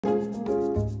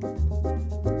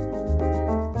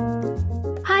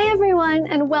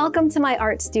everyone, and welcome to my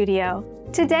art studio.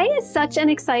 Today is such an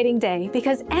exciting day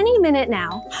because any minute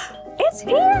now, it's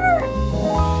here!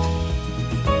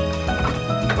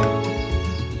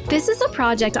 This is a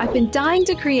project I've been dying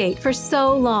to create for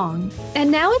so long, and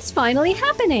now it's finally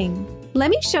happening. Let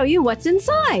me show you what's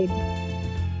inside.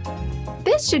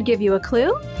 This should give you a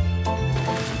clue.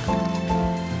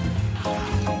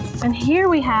 And here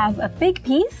we have a big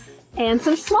piece and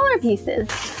some smaller pieces.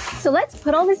 So let's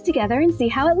put all this together and see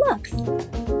how it looks.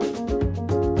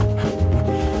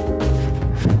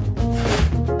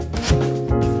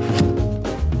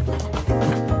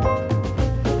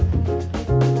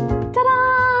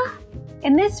 Ta-da!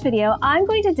 In this video, I'm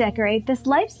going to decorate this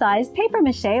life-size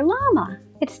papier-mâché llama.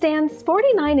 It stands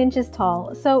 49 inches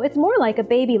tall, so it's more like a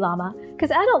baby llama,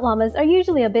 because adult llamas are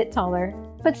usually a bit taller.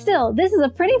 But still, this is a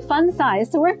pretty fun size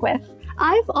to work with.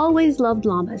 I've always loved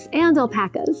llamas and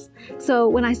alpacas, so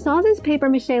when I saw this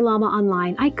papier-mâché llama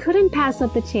online, I couldn't pass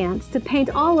up the chance to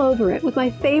paint all over it with my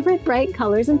favorite bright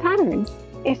colors and patterns.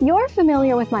 If you're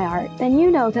familiar with my art, then you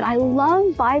know that I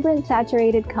love vibrant,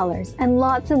 saturated colors and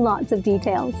lots of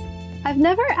details. I've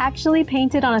never actually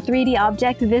painted on a 3D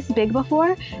object this big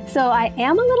before, so I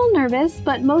am a little nervous,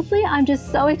 but mostly I'm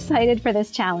just so excited for this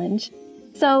challenge.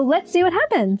 So let's see what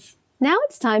happens. Now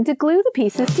it's time to glue the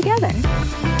pieces together.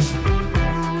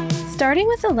 Starting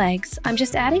with the legs, I'm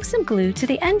just adding some glue to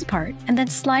the end part and then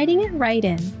sliding it right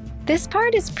in. This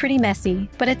part is pretty messy,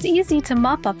 but it's easy to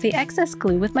mop up the excess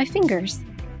glue with my fingers.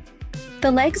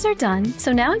 The legs are done,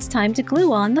 so now it's time to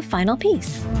glue on the final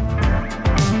piece.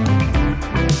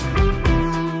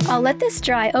 I'll let this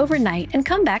dry overnight and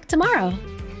come back tomorrow.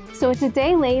 So it's a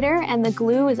day later and the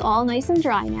glue is all nice and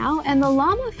dry now, and the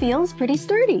llama feels pretty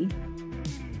sturdy.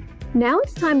 Now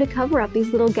it's time to cover up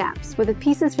these little gaps where the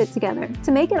pieces fit together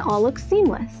to make it all look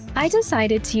seamless. I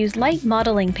decided to use light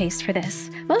modeling paste for this,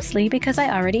 mostly because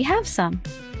I already have some.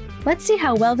 Let's see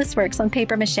how well this works on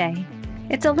papier-mâché.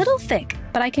 It's a little thick,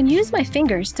 but I can use my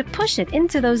fingers to push it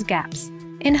into those gaps.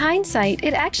 In hindsight,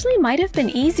 it actually might have been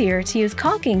easier to use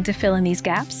caulking to fill in these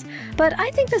gaps, but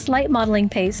I think this light modeling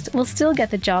paste will still get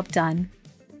the job done.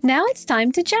 Now it's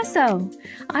time to gesso.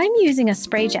 I'm using a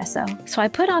spray gesso, so I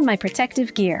put on my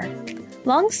protective gear.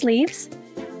 Long sleeves,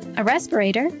 a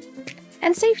respirator,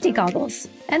 and safety goggles,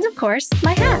 and of course,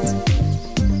 my hat.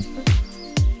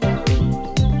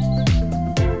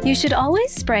 You should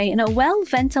always spray in a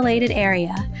well-ventilated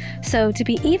area. So to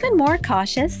be even more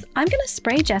cautious, I'm going to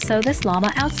spray gesso this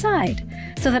llama outside,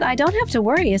 so that I don't have to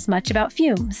worry as much about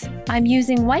fumes. I'm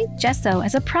using white gesso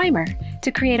as a primer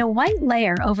to create a white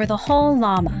layer over the whole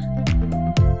llama.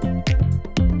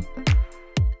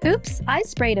 Oops, I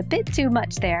sprayed a bit too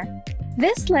much there.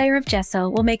 This layer of gesso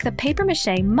will make the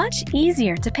papier-mâché much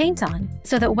easier to paint on,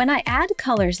 so that when I add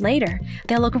colors later,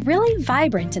 they'll look really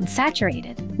vibrant and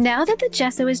saturated. Now that the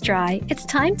gesso is dry, it's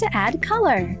time to add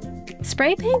color.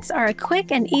 Spray paints are a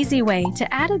quick and easy way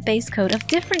to add a base coat of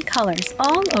different colors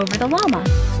all over the llama.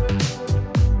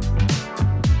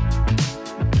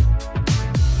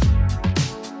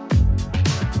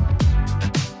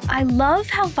 I love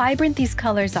how vibrant these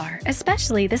colors are,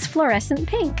 especially this fluorescent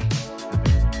pink.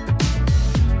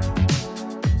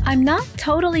 I'm not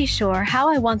totally sure how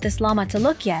I want this llama to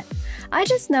look yet. I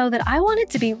just know that I want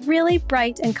it to be really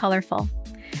bright and colorful.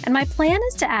 And my plan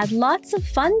is to add lots of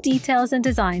fun details and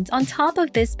designs on top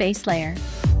of this base layer.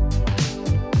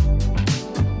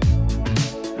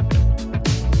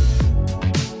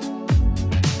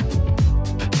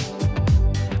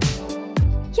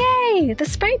 Yay! The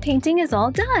spray painting is all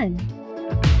done!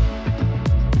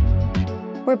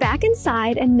 We're back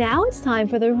inside, and now it's time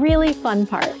for the really fun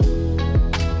part.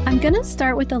 I'm gonna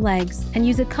start with the legs and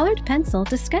use a colored pencil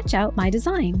to sketch out my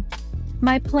design.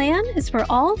 My plan is for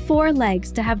all 4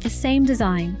 legs to have the same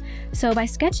design, so by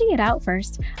sketching it out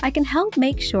first, I can help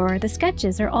make sure the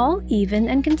sketches are all even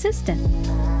and consistent.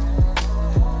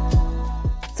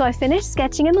 So I finished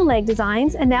sketching in the leg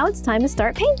designs, and now it's time to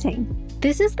start painting.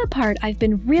 This is the part I've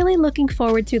been really looking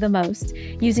forward to the most,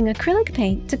 using acrylic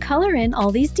paint to color in all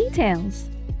these details.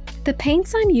 The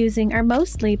paints I'm using are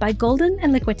mostly by Golden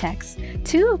and Liquitex,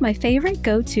 2 of my favorite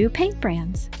go-to paint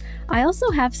brands. I also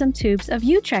have some tubes of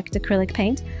Utrecht acrylic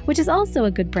paint, which is also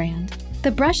a good brand.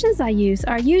 The brushes I use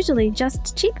are usually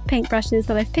just cheap paintbrushes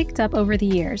that I've picked up over the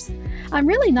years. I'm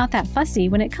really not that fussy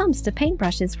when it comes to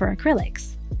paintbrushes for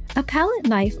acrylics. A palette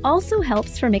knife also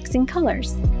helps for mixing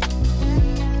colors.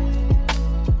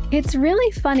 It's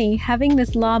really funny having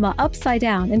this llama upside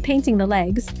down and painting the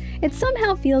legs. It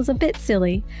somehow feels a bit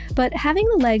silly, but having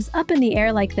the legs up in the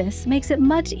air like this makes it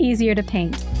much easier to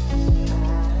paint.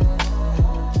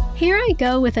 Here I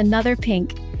go with another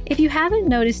pink. If you haven't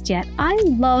noticed yet, I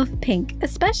love pink,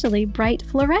 especially bright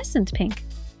fluorescent pink.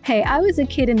 Hey, I was a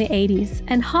kid in the 80s,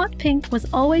 and hot pink was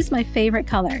always my favorite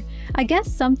color. I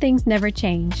guess some things never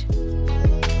change.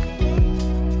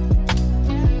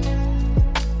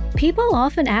 People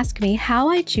often ask me how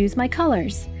I choose my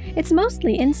colors. It's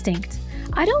mostly instinct.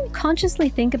 I don't consciously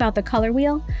think about the color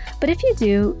wheel, but if you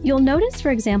do, you'll notice,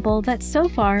 for example, that so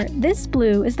far, this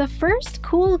blue is the first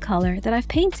cool color that I've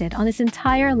painted on this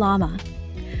entire llama.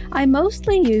 I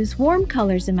mostly use warm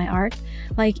colors in my art,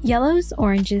 like yellows,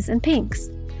 oranges, and pinks.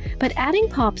 But adding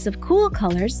pops of cool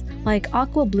colors, like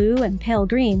aqua blue and pale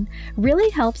green, really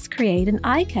helps create an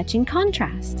eye-catching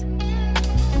contrast.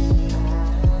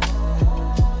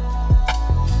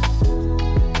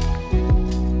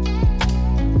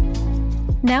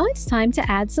 Now it's time to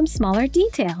add some smaller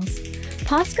details.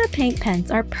 Posca paint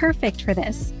pens are perfect for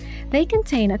this. They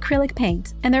contain acrylic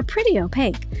paint and they're pretty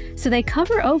opaque, so they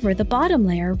cover over the bottom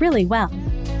layer really well.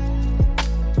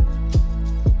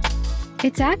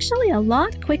 It's actually a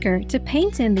lot quicker to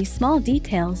paint in these small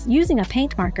details using a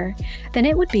paint marker than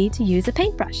it would be to use a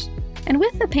paintbrush. And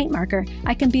with the paint marker,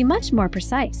 I can be much more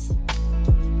precise.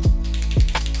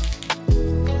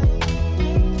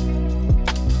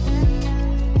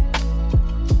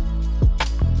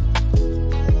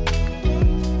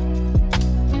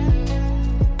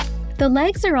 The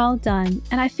legs are all done,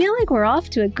 and I feel like we're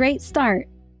off to a great start.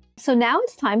 So now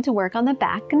it's time to work on the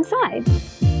back and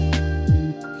sides.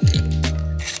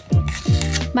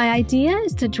 My idea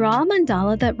is to draw a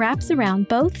mandala that wraps around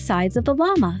both sides of the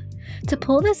llama. To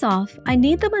pull this off, I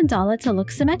need the mandala to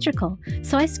look symmetrical,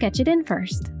 so I sketch it in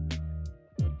first.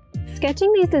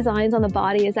 Sketching these designs on the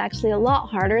body is actually a lot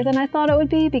harder than I thought it would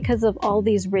be because of all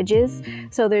these ridges.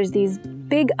 So there's these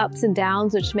big ups and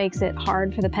downs, which makes it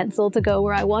hard for the pencil to go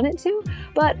where I want it to.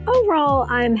 But overall,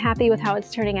 I'm happy with how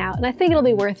it's turning out, and I think it'll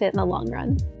be worth it in the long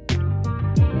run.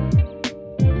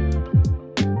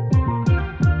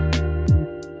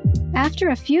 After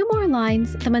a few more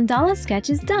lines, the mandala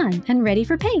sketch is done and ready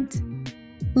for paint.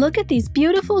 Look at these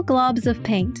beautiful globs of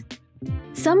paint.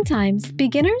 Sometimes,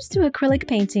 beginners to acrylic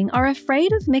painting are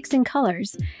afraid of mixing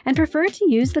colors and prefer to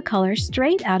use the color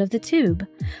straight out of the tube.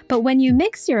 But when you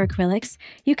mix your acrylics,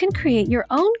 you can create your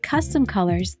own custom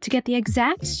colors to get the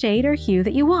exact shade or hue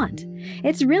that you want.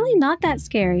 It's really not that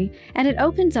scary, and it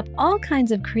opens up all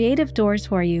kinds of creative doors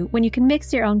for you when you can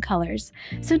mix your own colors.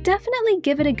 So definitely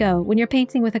give it a go when you're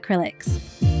painting with acrylics.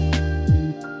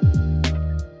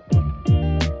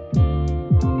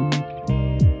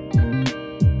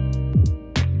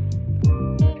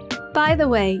 By the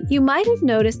way, you might have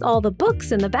noticed all the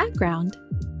books in the background.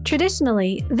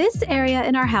 Traditionally, this area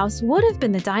in our house would have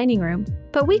been the dining room,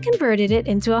 but we converted it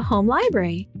into a home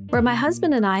library, where my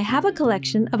husband and I have a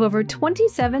collection of over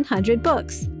 2,700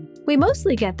 books. We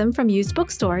mostly get them from used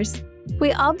bookstores.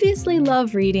 We obviously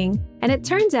love reading, and it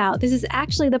turns out this is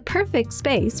actually the perfect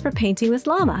space for painting this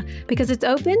llama because it's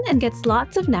open and gets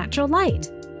lots of natural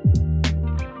light.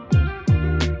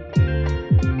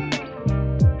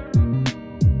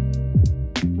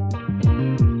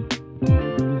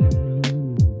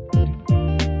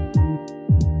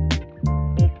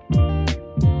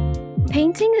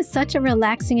 Painting is such a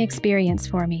relaxing experience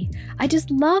for me. I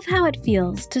just love how it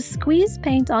feels to squeeze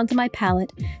paint onto my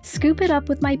palette, scoop it up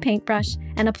with my paintbrush,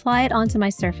 and apply it onto my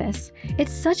surface.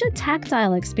 It's such a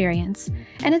tactile experience,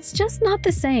 and it's just not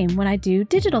the same when I do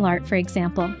digital art, for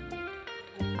example.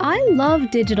 I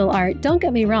love digital art, don't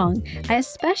get me wrong. I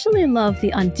especially love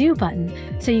the undo button,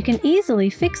 so you can easily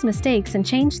fix mistakes and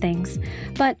change things.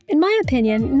 But in my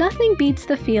opinion, nothing beats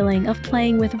the feeling of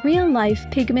playing with real-life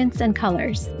pigments and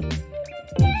colors.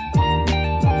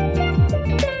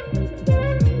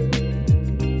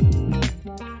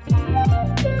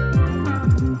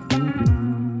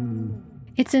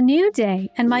 It's a new day,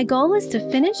 and my goal is to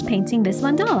finish painting this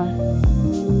mandala.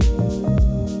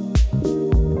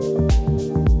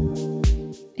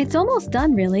 It's almost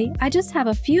done, really. I just have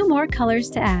a few more colors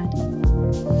to add.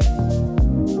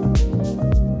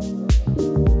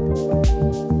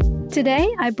 Today,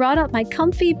 I brought up my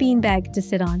comfy beanbag to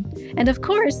sit on, and of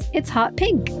course, it's hot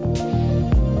pink.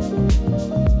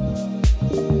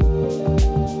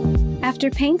 After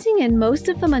painting in most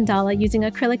of the mandala using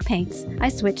acrylic paints, I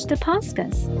switched to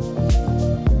Poscas.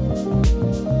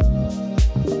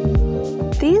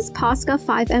 These Posca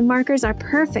 5M markers are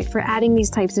perfect for adding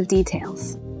these types of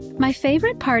details. My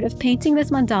favorite part of painting this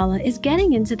mandala is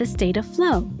getting into the state of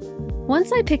flow.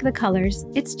 Once I pick the colors,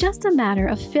 it's just a matter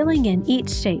of filling in each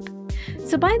shape.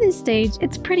 So by this stage,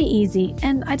 it's pretty easy,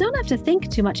 and I don't have to think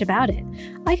too much about it.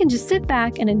 I can just sit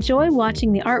back and enjoy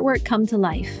watching the artwork come to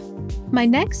life. My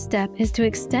next step is to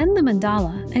extend the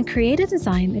mandala and create a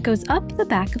design that goes up the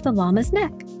back of the llama's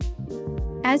neck.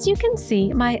 As you can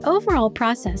see, my overall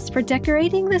process for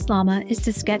decorating this llama is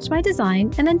to sketch my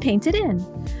design and then paint it in.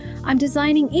 I'm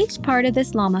designing each part of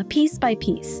this llama piece by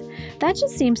piece. That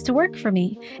just seems to work for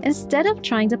me, instead of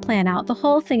trying to plan out the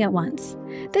whole thing at once.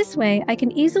 This way, I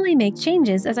can easily make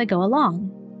changes as I go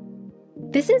along.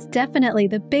 This is definitely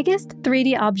the biggest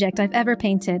 3D object I've ever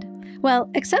painted.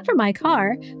 Well, except for my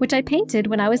car, which I painted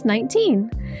when I was 19.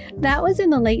 That was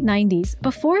in the late 90s,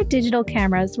 before digital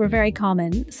cameras were very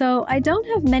common, so I don't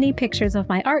have many pictures of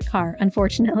my art car,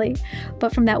 unfortunately.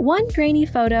 But from that one grainy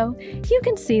photo, you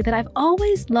can see that I've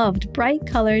always loved bright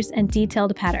colors and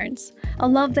detailed patterns, a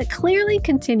love that clearly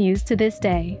continues to this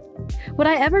day. Would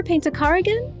I ever paint a car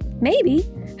again? Maybe.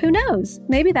 Who knows?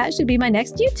 Maybe that should be my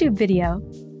next YouTube video.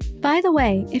 By the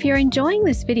way, if you're enjoying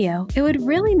this video, it would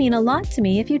really mean a lot to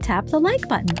me if you tap the like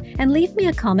button and leave me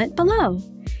a comment below.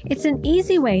 It's an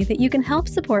easy way that you can help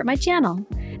support my channel,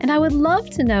 and I would love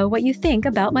to know what you think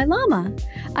about my llama.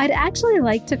 I'd actually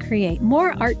like to create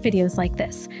more art videos like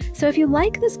this, so if you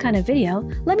like this kind of video,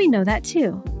 let me know that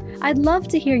too. I'd love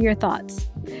to hear your thoughts.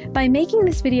 By making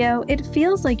this video, it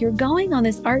feels like you're going on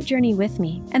this art journey with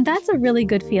me, and that's a really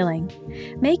good feeling.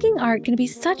 Making art can be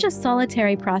such a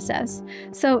solitary process,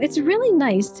 so it's really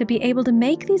nice to be able to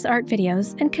make these art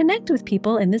videos and connect with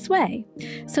people in this way.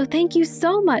 So thank you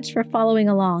so much for following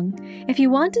along. If you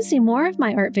want to see more of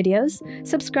my art videos,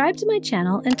 subscribe to my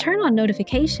channel and turn on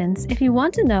notifications if you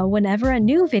want to know whenever a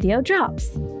new video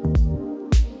drops.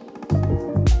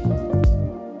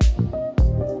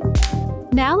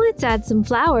 Now let's add some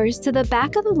flowers to the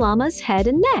back of the llama's head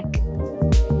and neck.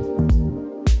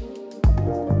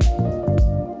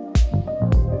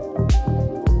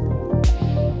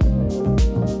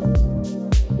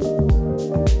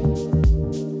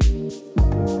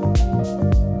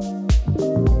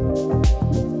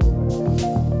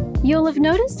 You'll have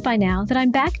noticed by now that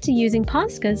I'm back to using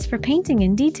Poscas for painting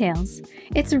in details.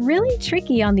 It's really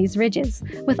tricky on these ridges,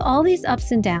 with all these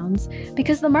ups and downs,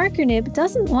 because the marker nib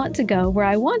doesn't want to go where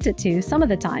I want it to some of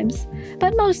the times,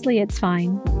 but mostly it's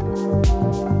fine.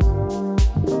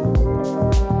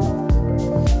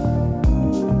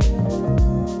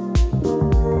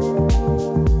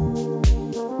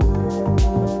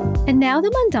 And now the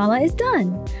mandala is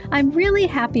done. I'm really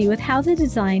happy with how the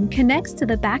design connects to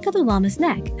the back of the llama's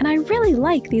neck, and I really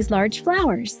like these large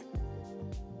flowers.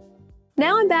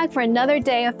 Now I'm back for another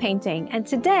day of painting, and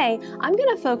today I'm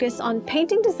going to focus on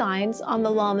painting designs on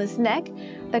the llama's neck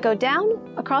that go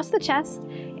down across the chest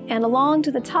and along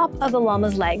to the top of the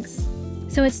llama's legs.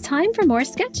 So it's time for more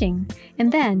sketching,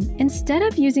 and then, instead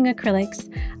of using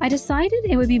acrylics, I decided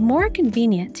it would be more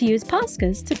convenient to use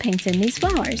Poscas to paint in these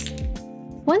flowers.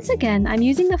 Once again, I'm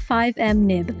using the 5M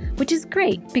nib, which is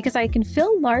great because I can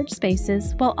fill large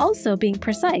spaces while also being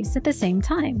precise at the same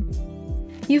time.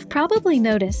 You've probably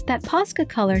noticed that Posca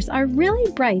colors are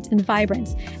really bright and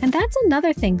vibrant, and that's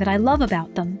another thing that I love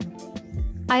about them.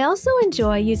 I also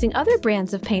enjoy using other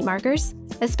brands of paint markers,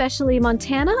 especially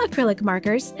Montana acrylic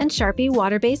markers and Sharpie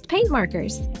water-based paint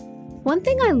markers. One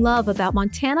thing I love about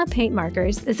Montana paint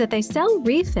markers is that they sell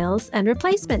refills and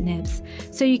replacement nibs,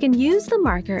 so you can use the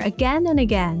marker again and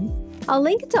again. I'll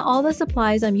link to all the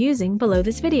supplies I'm using below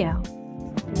this video.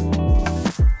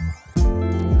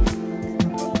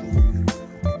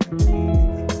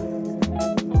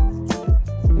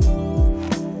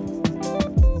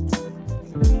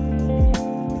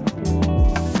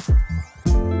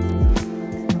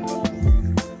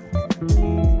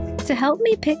 To help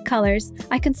me pick colors,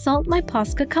 I consult my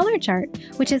Posca color chart,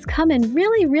 which has come in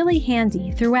really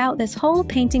handy throughout this whole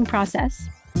painting process.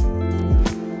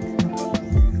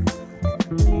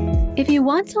 If you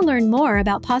want to learn more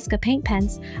about Posca paint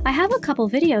pens, I have a couple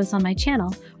videos on my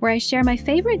channel where I share my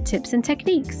favorite tips and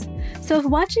techniques. So if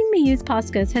watching me use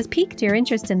Poscas has piqued your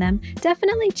interest in them,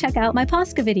 definitely check out my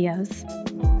Posca videos.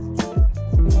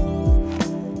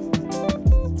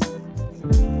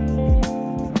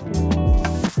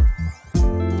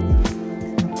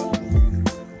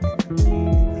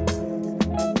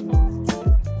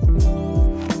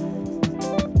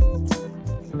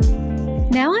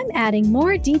 Now I'm adding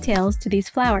more details to these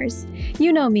flowers.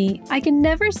 You know me, I can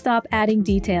never stop adding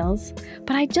details,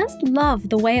 but I just love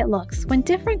the way it looks when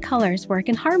different colors work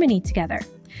in harmony together.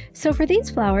 So for these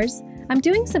flowers, I'm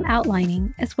doing some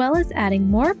outlining as well as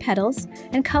adding more petals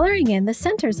and coloring in the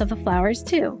centers of the flowers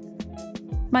too.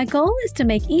 My goal is to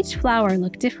make each flower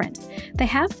look different. They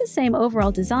have the same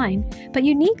overall design, but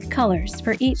unique colors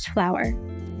for each flower.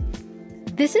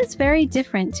 This is very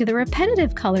different to the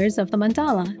repetitive colors of the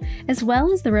mandala, as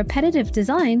well as the repetitive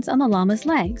designs on the llama's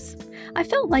legs. I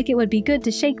felt like it would be good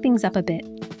to shake things up a bit.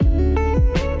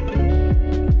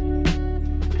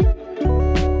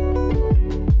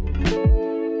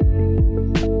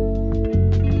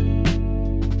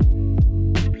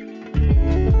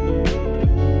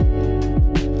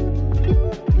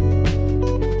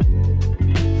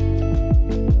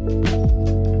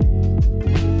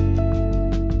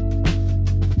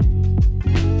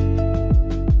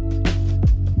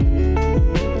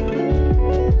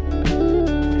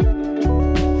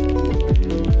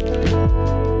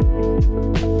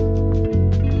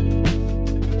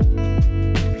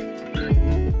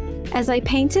 As I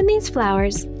paint in these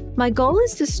flowers, my goal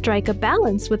is to strike a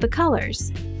balance with the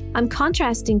colors. I'm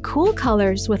contrasting cool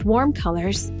colors with warm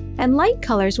colors and light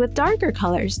colors with darker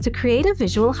colors to create a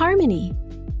visual harmony.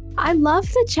 I love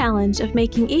the challenge of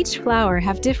making each flower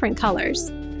have different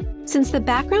colors. Since the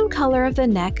background color of the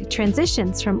neck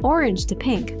transitions from orange to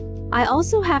pink, I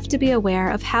also have to be aware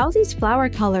of how these flower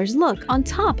colors look on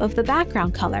top of the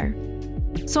background color.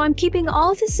 So I'm keeping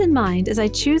all this in mind as I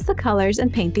choose the colors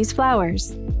and paint these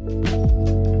flowers.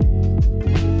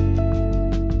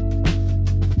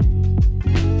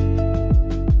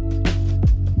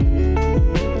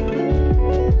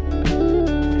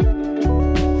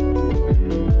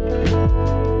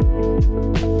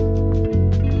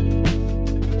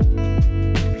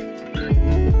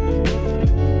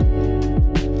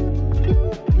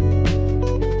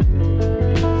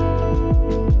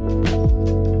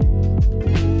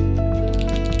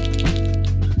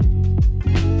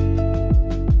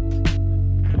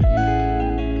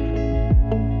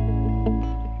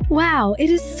 Wow, it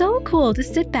is so cool to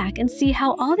sit back and see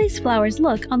how all these flowers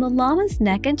look on the llama's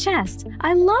neck and chest.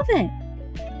 I love it!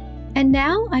 And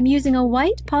now I'm using a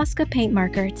white Posca paint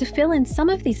marker to fill in some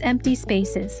of these empty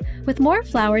spaces with more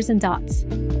flowers and dots.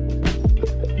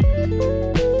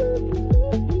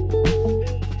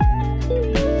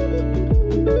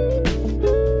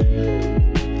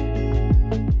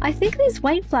 I think these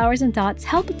white flowers and dots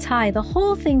help tie the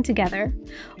whole thing together.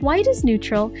 White is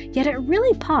neutral, yet it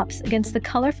really pops against the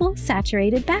colorful,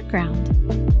 saturated background.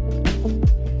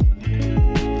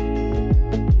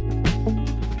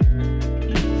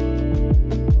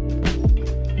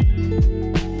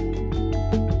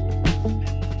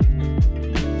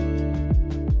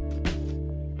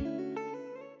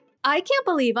 I can't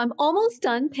believe I'm almost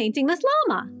done painting this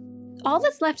llama. All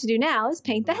that's left to do now is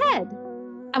paint the head.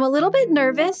 I'm a little bit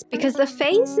nervous because the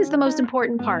face is the most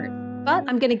important part, but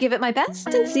I'm gonna give it my best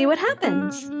and see what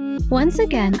happens. Once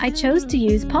again, I chose to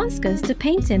use Poscas to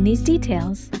paint in these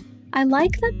details. I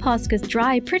like that Poscas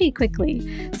dry pretty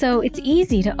quickly, so it's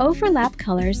easy to overlap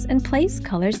colors and place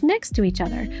colors next to each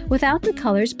other without the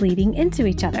colors bleeding into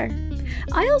each other.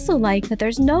 I also like that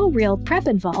there's no real prep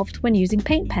involved when using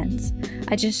paint pens.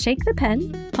 I just shake the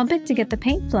pen, pump it to get the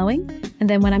paint flowing, and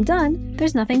then when I'm done,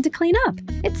 there's nothing to clean up.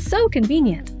 It's so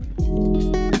convenient.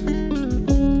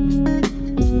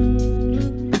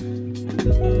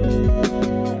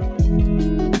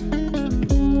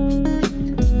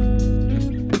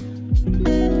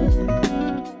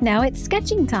 Now it's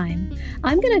sketching time.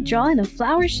 I'm going to draw in a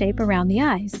flower shape around the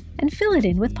eyes and fill it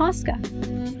in with Posca.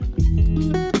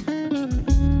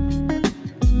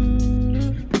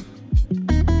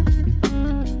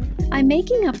 I'm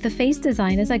making up the face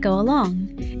design as I go along.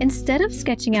 Instead of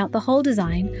sketching out the whole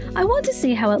design, I want to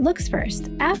see how it looks first,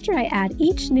 after I add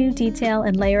each new detail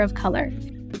and layer of color.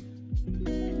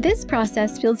 This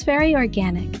process feels very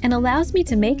organic and allows me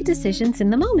to make decisions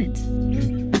in the moment.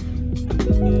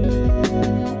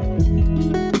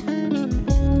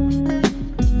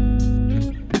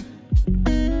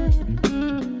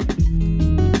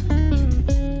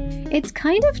 It's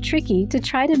kind of tricky to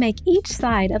try to make each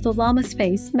side of the llama's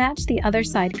face match the other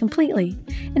side completely.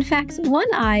 In fact,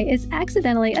 one eye is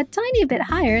accidentally a tiny bit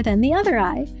higher than the other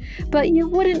eye. But you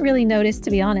wouldn't really notice, to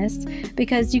be honest,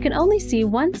 because you can only see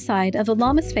one side of the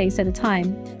llama's face at a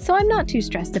time, so I'm not too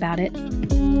stressed about it.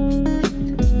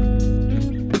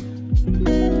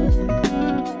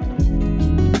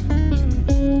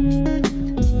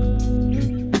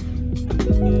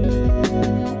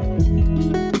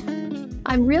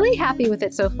 I'm really happy with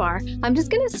it so far. I'm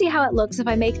just gonna see how it looks if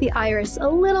I make the iris a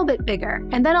little bit bigger,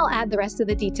 and then I'll add the rest of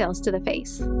the details to the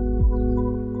face.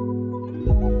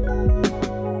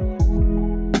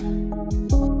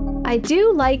 I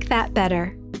do like that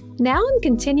better. Now I'm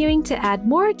continuing to add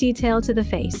more detail to the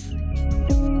face.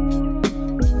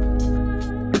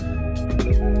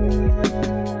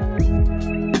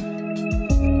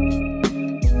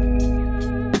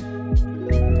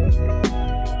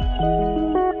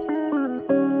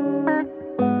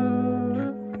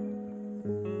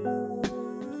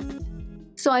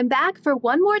 So I'm back for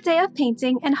one more day of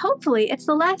painting, and hopefully it's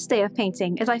the last day of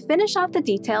painting as I finish off the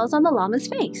details on the llama's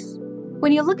face.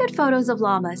 When you look at photos of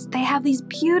llamas, they have these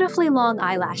beautifully long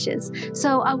eyelashes,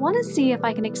 so I want to see if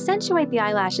I can accentuate the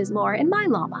eyelashes more in my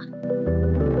llama.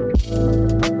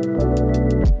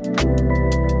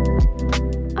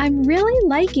 I'm really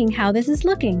liking how this is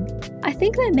looking. I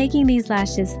think that making these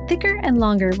lashes thicker and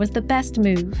longer was the best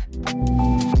move.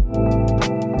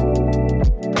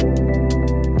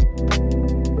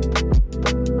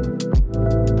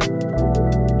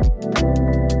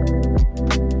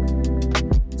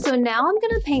 So now I'm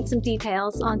going to paint some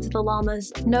details onto the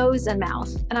llama's nose and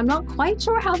mouth, and I'm not quite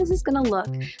sure how this is going to look,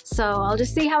 so I'll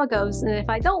just see how it goes, and if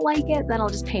I don't like it, then I'll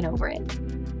just paint over it.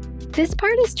 This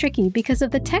part is tricky because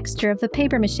of the texture of the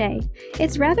paper mache.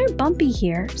 It's rather bumpy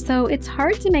here, so it's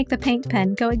hard to make the paint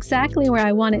pen go exactly where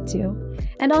I want it to.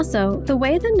 And also, the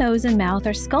way the nose and mouth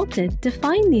are sculpted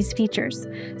define these features,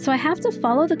 so I have to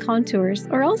follow the contours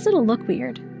or else it'll look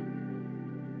weird.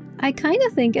 I kinda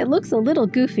think it looks a little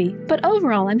goofy, but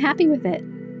overall I'm happy with it.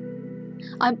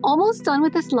 I'm almost done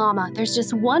with this llama. There's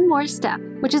just one more step,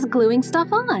 which is gluing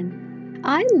stuff on.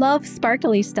 I love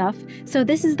sparkly stuff, so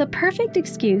this is the perfect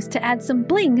excuse to add some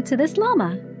bling to this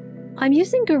llama. I'm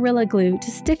using Gorilla Glue to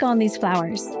stick on these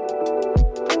flowers.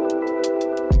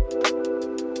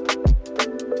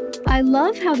 I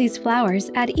love how these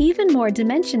flowers add even more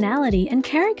dimensionality and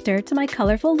character to my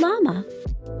colorful llama.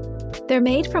 They're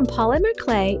made from polymer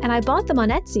clay, and I bought them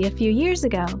on Etsy a few years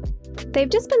ago. They've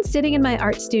just been sitting in my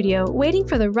art studio waiting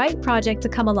for the right project to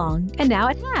come along, and now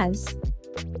it has.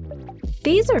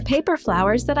 These are paper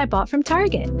flowers that I bought from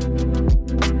Target.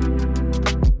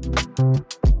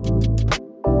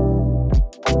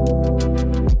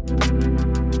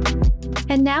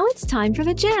 And now it's time for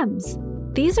the gems.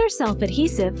 These are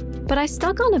self-adhesive, but I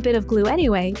stuck on a bit of glue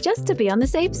anyway, just to be on the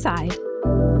safe side.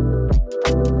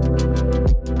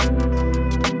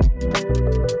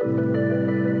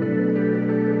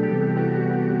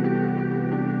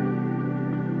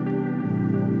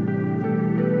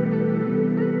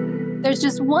 There's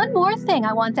just one more thing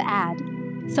I want to add.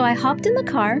 So I hopped in the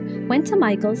car, went to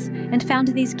Michael's, and found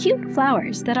these cute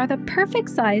flowers that are the perfect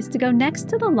size to go next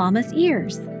to the llama's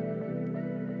ears.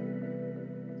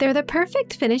 They're the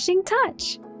perfect finishing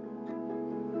touch.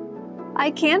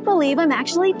 I can't believe I'm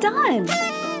actually done!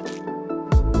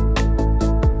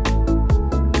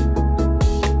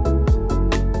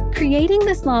 Creating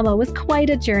this llama was quite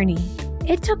a journey.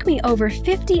 It took me over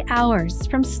 50 hours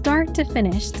from start to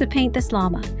finish to paint this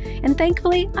llama, and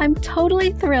thankfully, I'm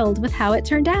totally thrilled with how it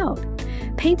turned out.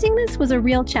 Painting this was a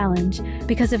real challenge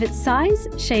because of its size,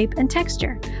 shape, and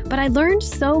texture, but I learned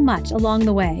so much along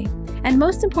the way. And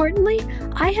most importantly,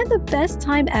 I had the best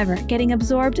time ever getting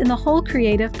absorbed in the whole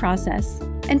creative process.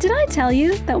 And did I tell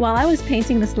you that while I was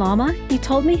painting this llama, he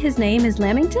told me his name is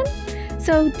Lamington?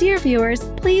 So, dear viewers,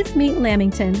 please meet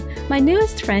Lamington, my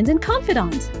newest friend and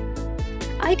confidant.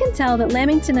 I can tell that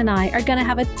Lamington and I are going to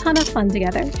have a ton of fun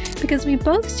together because we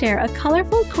both share a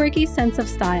colorful, quirky sense of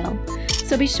style.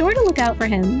 So be sure to look out for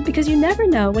him because you never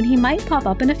know when he might pop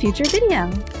up in a future video.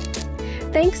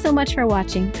 Thanks so much for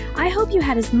watching. I hope you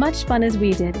had as much fun as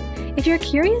we did. If you're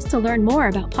curious to learn more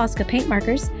about Posca paint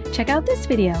markers, check out this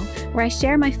video where I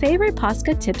share my favorite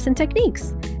Posca tips and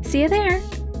techniques. See you there!